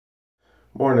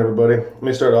Morning, everybody. Let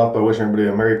me start off by wishing everybody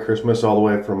a Merry Christmas all the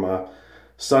way from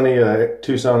sunny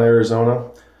Tucson,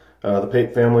 Arizona. The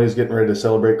Pate family is getting ready to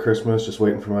celebrate Christmas, just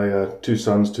waiting for my two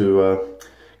sons to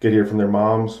get here from their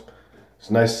moms. It's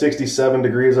a nice 67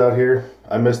 degrees out here.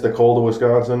 I miss the cold of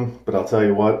Wisconsin, but I'll tell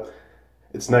you what,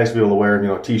 it's nice to be able to wear,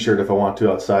 a t-shirt if I want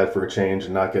to outside for a change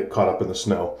and not get caught up in the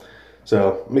snow.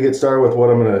 So let me get started with what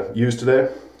I'm going to use today.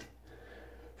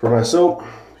 For my soap,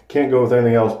 can't go with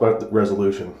anything else but the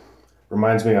Resolution.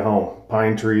 Reminds me of home.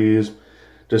 Pine trees,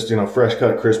 just, fresh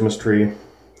cut Christmas tree.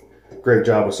 Great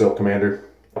job with Soap Commander.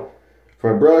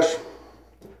 For my brush,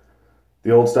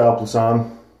 the old style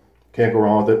Plisson. Can't go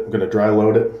wrong with it. I'm going to dry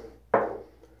load it.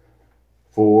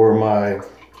 For my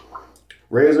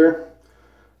razor,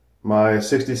 my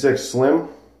 66 Slim.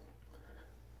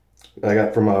 I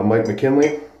got from Mike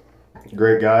McKinley.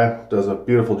 Great guy. Does a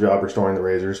beautiful job restoring the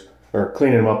razors. Or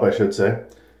cleaning them up, I should say.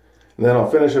 And then I'll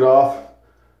finish it off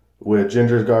with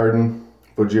Gingers Garden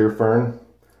Fougere Fern.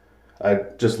 I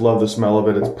just love the smell of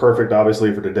it. It's perfect,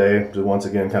 obviously, for today. Just once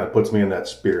again, kind of puts me in that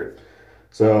spirit.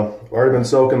 So, I've already been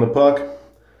soaking the puck.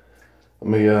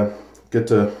 Let me get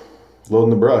to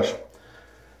loading the brush.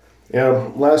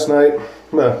 Last night,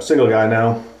 I'm a single guy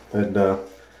now, and a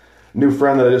new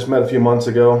friend that I just met a few months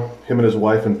ago, him and his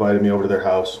wife invited me over to their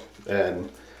house.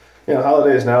 And,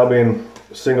 holidays now, being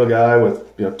a single guy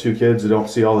with, two kids you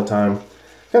don't see all the time,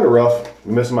 kind of rough.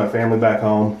 I'm missing my family back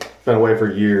home. Been away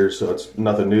for years, so it's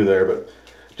nothing new there, but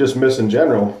just miss in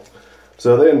general.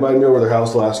 So they invited me over to their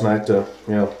house last night to,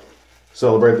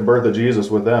 celebrate the birth of Jesus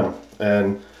with them.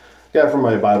 And got from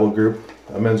my Bible group,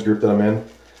 a men's group that I'm in.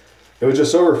 It was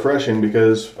just so refreshing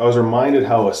because I was reminded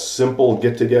how a simple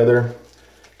get-together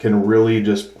can really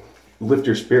just lift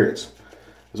your spirits.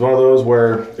 It was one of those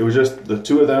where it was just the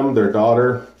two of them, their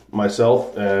daughter,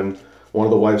 myself, and one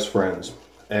of the wife's friends.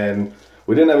 And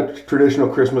we didn't have a traditional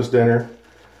Christmas dinner.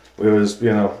 It was,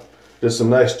 just some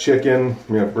nice chicken,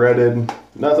 breaded,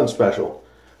 nothing special.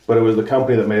 But it was the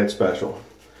company that made it special.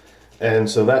 And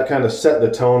so that kind of set the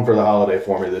tone for the holiday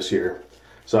for me this year.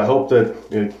 So I hope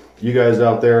that you guys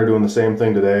out there are doing the same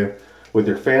thing today with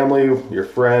your family, your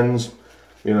friends,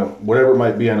 whatever it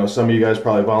might be. I know some of you guys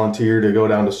probably volunteer to go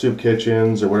down to soup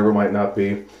kitchens or whatever it might not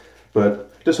be.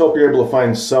 But just hope you're able to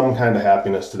find some kind of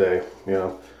happiness today,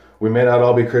 We may not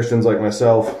all be Christians like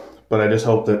myself, but I just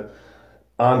hope that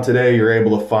on today you're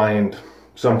able to find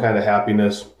some kind of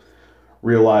happiness,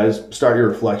 start your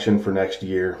reflection for next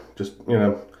year. Just,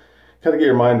 kind of get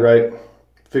your mind right,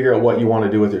 figure out what you want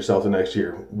to do with yourself the next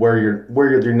year, where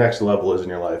your next level is in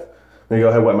your life. Let me go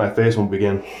ahead and wet my face and we'll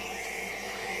begin.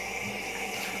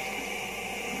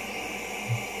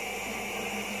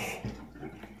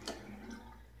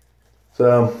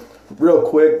 So, real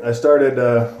quick, I started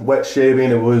wet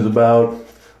shaving. It was about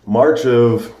March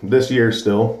of this year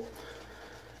still.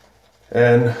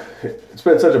 And it's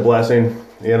been such a blessing.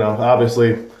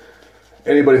 Obviously,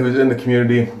 anybody who's in the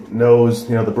community knows,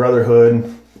 the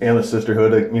brotherhood and the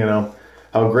sisterhood,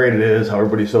 how great it is, how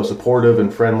everybody's so supportive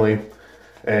and friendly.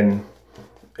 And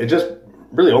it just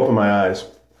really opened my eyes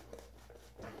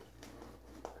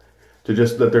to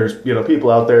just that there's,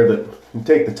 people out there that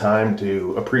take the time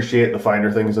to appreciate the finer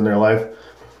things in their life.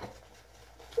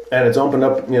 And it's opened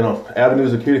up,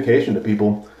 avenues of communication to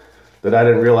people that I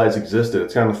didn't realize existed.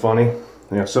 It's kind of funny.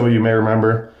 Some of you may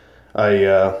remember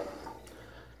I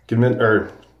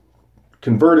converted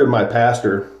my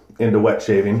pastor into wet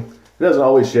shaving. He doesn't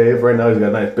always shave. Right now he's got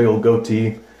a nice big old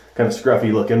goatee, kind of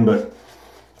scruffy looking, but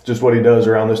just what he does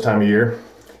around this time of year.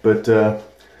 But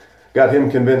got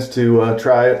him convinced to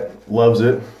try it, loves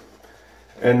it.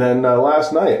 And then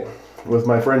last night with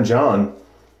my friend John,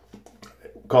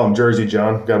 call him Jersey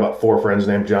John, got about 4 friends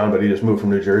named John, but he just moved from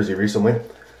New Jersey recently.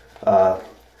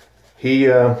 He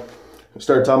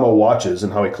started talking about watches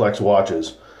and how he collects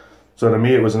watches. So to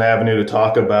me, it was an avenue to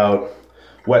talk about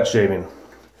wet shaving.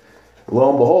 Lo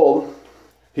and behold,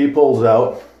 he pulls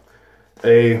out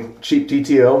a cheap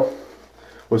TTO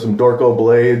with some Dorco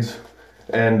blades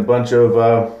and a bunch of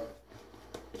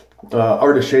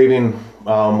art of shaving,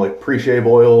 like pre-shave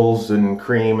oils and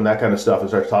cream and that kind of stuff, and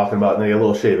starts talking about, and then a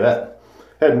little shavette.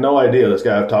 Had no idea this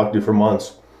guy I've talked to for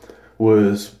months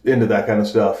was into that kind of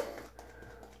stuff.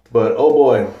 But oh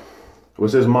boy,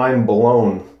 was his mind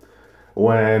blown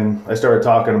when I started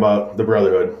talking about the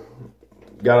brotherhood.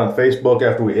 Got on Facebook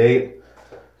after we ate,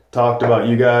 talked about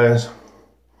you guys,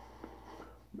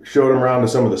 showed him around to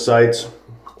some of the sites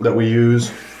that we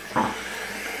use.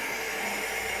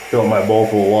 Fill my bowl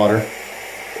full of water.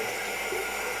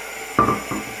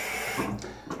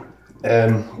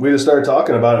 And we just started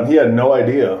talking about it. He had no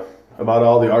idea about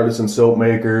all the artisan soap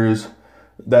makers,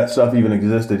 that stuff even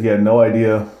existed. He had no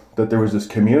idea that there was this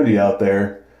community out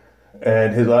there,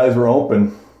 and his eyes were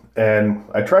open. And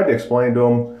I tried to explain to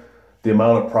him the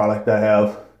amount of product I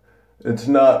have. It's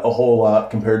not a whole lot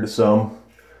compared to some,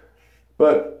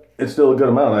 but it's still a good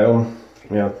amount. I own,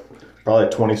 you know, probably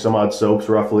 20 some odd soaps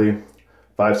roughly,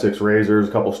 5-6 razors,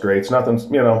 a couple straights. Nothing,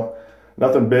 you know,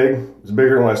 nothing big. It's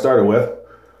bigger than what I started with,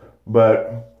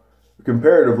 but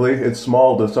comparatively, it's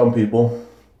small to some people.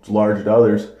 It's large to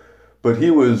others. But he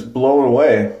was blown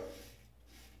away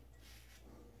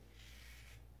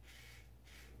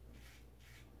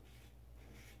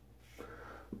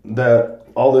that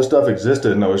all this stuff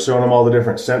existed, and I was showing him all the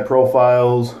different scent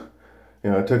profiles.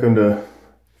 You know, I took him to a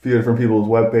few different people's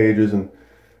web pages, and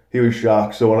he was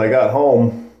shocked. So when I got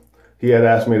home, he had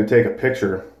asked me to take a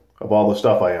picture of all the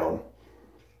stuff I own.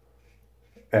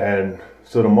 And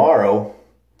so tomorrow,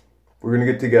 we're going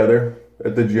to get together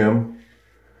at the gym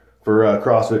for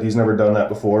CrossFit. He's never done that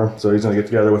before, so he's going to get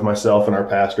together with myself and our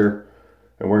pastor,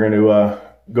 and we're going to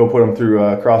go put him through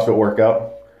a CrossFit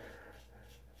workout.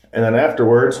 And then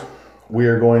afterwards, we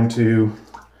are going to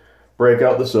break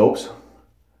out the soaps,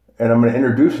 and I'm going to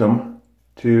introduce him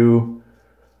to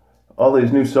all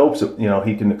these new soaps that, you know,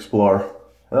 he can explore.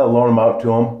 And I'll loan them out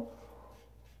to him.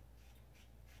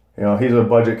 You know, he's a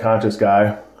budget-conscious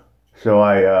guy, so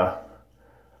I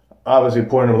obviously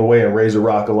pointed him the way in Razor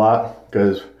Rock a lot,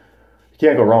 because you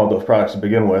can't go wrong with those products to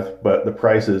begin with, but the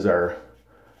prices are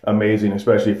amazing,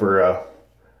 especially for a,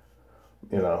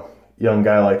 you know, young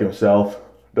guy like himself.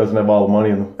 Doesn't have all the money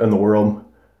in the world.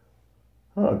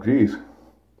 Oh, geez.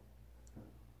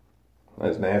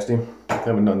 That's nasty.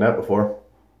 Haven't done that before.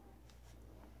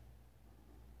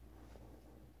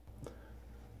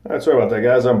 Alright, sorry about that,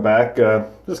 guys. I'm back.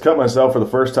 Just cut myself for the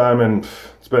first time, and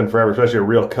it's been forever, especially a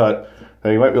real cut.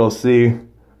 You might be able to see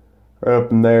right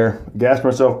up in there. Gassed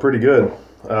myself pretty good.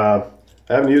 I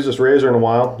haven't used this razor in a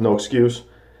while, no excuse.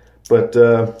 But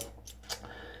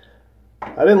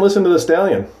I didn't listen to the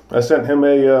Stallion. I sent him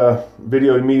a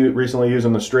video of me recently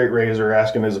using the straight razor,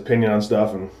 asking his opinion on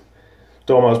stuff, and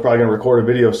told him I was probably going to record a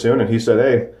video soon, and he said,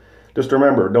 hey, just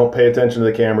remember, don't pay attention to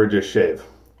the camera, just shave.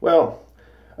 Well,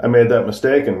 I made that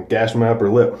mistake and gashed my upper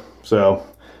lip. So,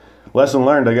 lesson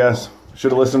learned, I guess.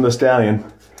 Should have listened to the Stallion.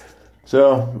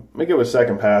 So, let me give it a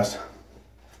second pass.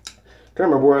 Can't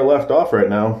remember where I left off right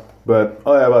now, but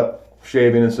oh yeah, about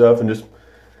shaving and stuff, and just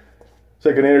so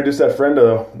I can introduce that friend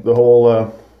to the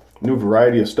whole new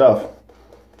variety of stuff.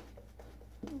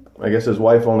 I guess his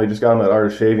wife only just got him that art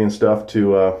of shaving stuff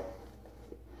to,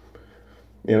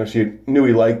 you know, she knew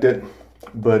he liked it,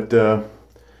 but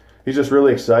he's just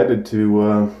really excited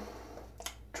to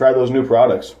try those new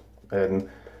products. And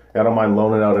I don't mind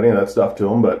loaning out any of that stuff to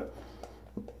him, but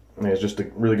I mean, he's just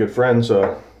a really good friend,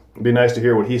 so it'd be nice to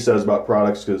hear what he says about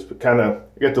products, because kind of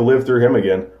get to live through him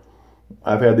again.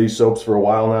 I've had these soaps for a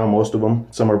while now, most of them.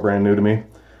 Some are brand new to me.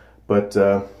 But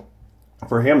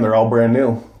for him, they're all brand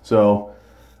new. So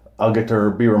I'll get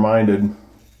to be reminded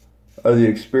of the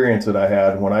experience that I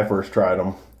had when I first tried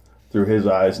them through his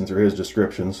eyes and through his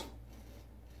descriptions.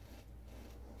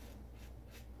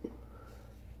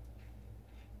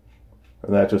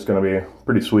 And that's just going to be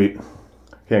pretty sweet.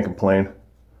 Can't complain.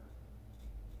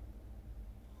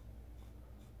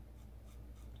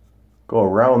 Go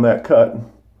around that cut.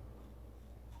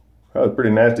 That was a pretty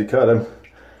nasty cut.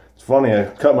 It's funny, I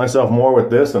cut myself more with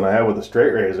this than I have with a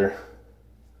straight razor.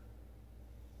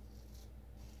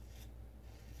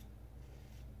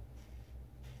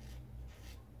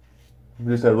 I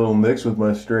just had a little mix with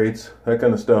my straights, that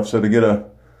kind of stuff, so to get a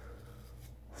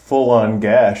full-on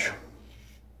gash.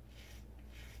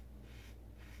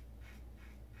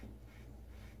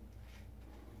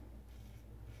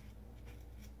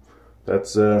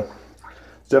 That's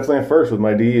definitely a first with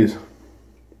my D's.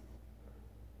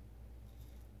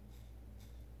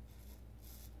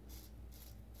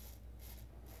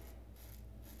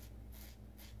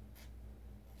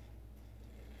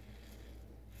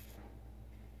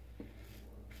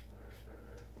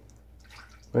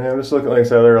 Man, I'm just looking, like I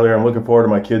said earlier, I'm looking forward to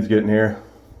my kids getting here.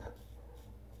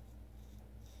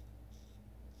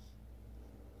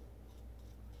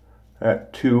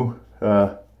 At 2,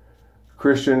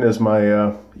 Christian is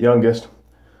my youngest.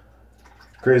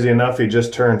 Crazy enough, he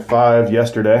just turned 5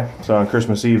 yesterday, so on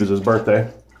Christmas Eve is his birthday.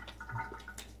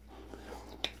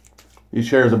 He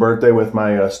shares a birthday with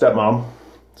my stepmom,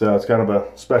 so it's kind of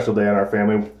a special day in our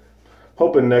family.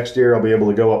 Hoping next year I'll be able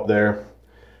to go up there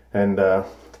and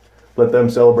let them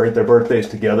celebrate their birthdays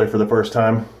together for the first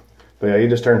time. But yeah, he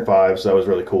just turned 5, so that was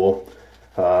really cool.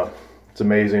 It's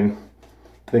amazing.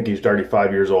 I think he's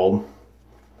 35 years old.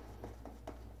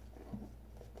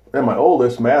 And my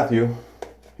oldest, Matthew,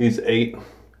 he's 8.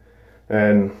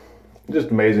 And just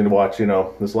amazing to watch, you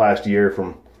know, this last year,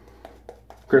 from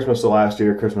Christmas to last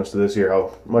year, Christmas to this year,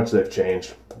 how much they've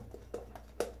changed.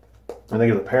 I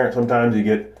think as a parent, sometimes you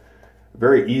get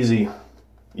very easy,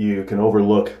 you can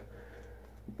overlook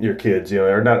your kids, you know,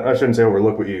 or not, I shouldn't say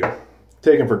overlook, but you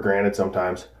take them for granted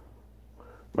sometimes.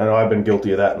 I know I've been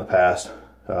guilty of that in the past.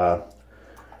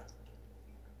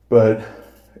 But,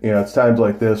 you know, it's times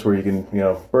like this where you can, you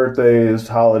know, birthdays,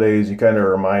 holidays, you kind of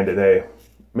are reminded, hey,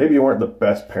 maybe you weren't the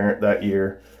best parent that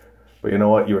year, but you know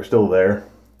what, you were still there.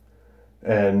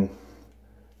 And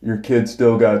your kids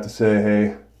still got to say,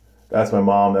 hey, that's my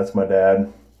mom, that's my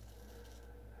dad.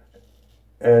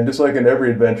 And just like in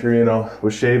every adventure, you know,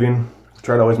 with shaving,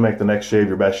 try to always make the next shave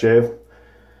your best shave.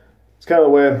 It's kind of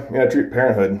the way I treat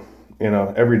parenthood. You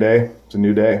know, every day it's a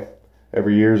new day.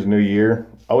 Every year is a new year.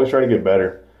 Always try to get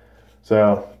better.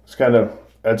 So it's kind of,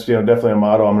 that's, you know, definitely a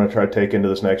motto I'm going to try to take into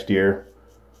this next year.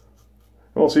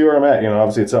 And we'll see where I'm at. You know,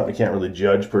 obviously it's something you can't really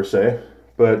judge per se,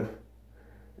 but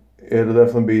it'll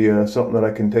definitely be something that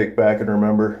I can take back and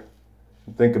remember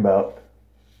and think about.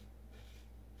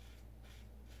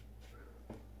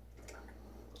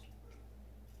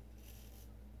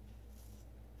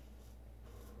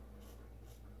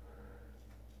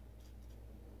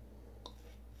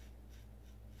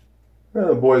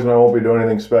 The boys and I won't be doing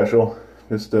anything special.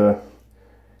 Just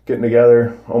getting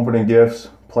together, opening gifts,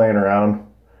 playing around.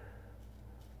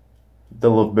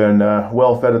 They'll have been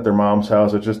well fed at their mom's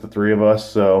house. It's just the three of us,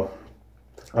 so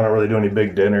I don't really do any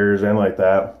big dinners, anything like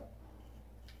that.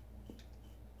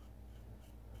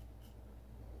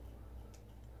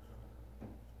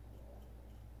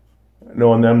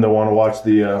 Knowing them, they want to watch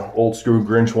the Old Screw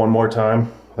Grinch one more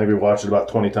time. I think we watched it about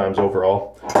 20 times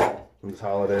overall these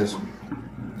holidays.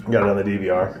 Got it on the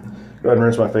DVR. Go ahead and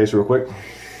rinse my face real quick.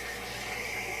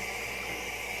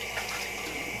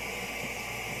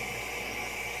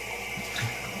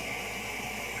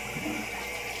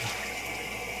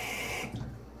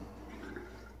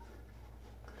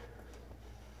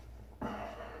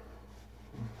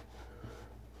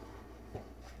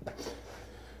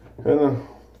 And then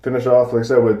finish off, like I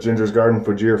said, with Gingers Garden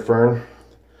Fougere Fern.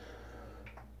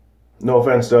 No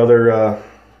offense to other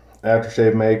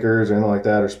aftershave makers or anything like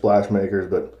that, or splash makers,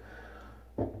 but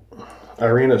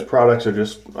Irina's products are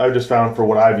just, I've just found, for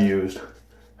what I've used,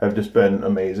 have just been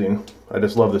amazing. I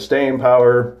just love the staying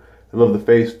power. I love the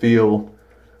face feel.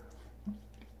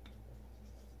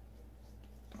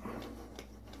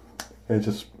 It's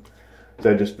just,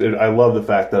 I love the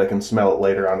fact that I can smell it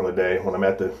later on in the day when I'm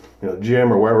at the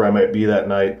gym or wherever I might be that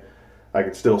night. I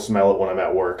can still smell it when I'm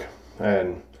at work,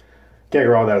 and can't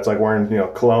go wrong with that. It's like wearing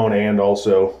cologne and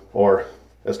also, or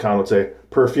as Con would say,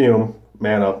 perfume,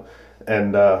 man up,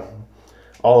 and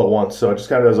all at once. So it just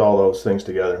kind of does all those things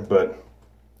together. But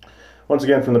once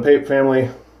again, from the Pape family,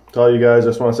 to all you guys, I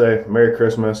just want to say Merry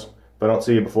Christmas. If I don't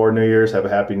see you before New Year's, have a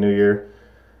Happy New Year.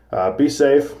 Be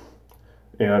safe.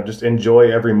 Just enjoy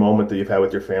every moment that you've had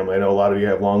with your family. I know a lot of you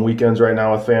have long weekends right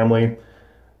now with family.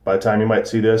 By the time you might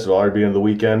see this, it'll already be into the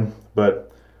weekend.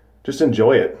 But just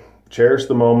enjoy it. Cherish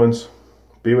the moments.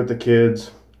 Be with the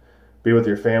kids. Be with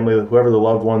your family, whoever the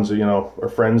loved ones, or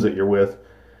friends that you're with.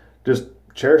 Just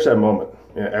cherish that moment.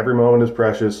 Every moment is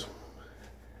precious.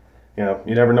 You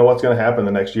never know what's going to happen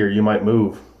the next year. You might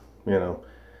move.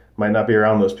 Might not be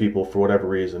around those people for whatever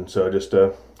reason. So just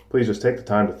please just take the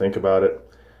time to think about it.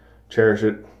 Cherish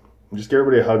it. Just give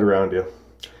everybody a hug around you.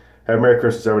 Have a Merry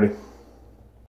Christmas, everybody.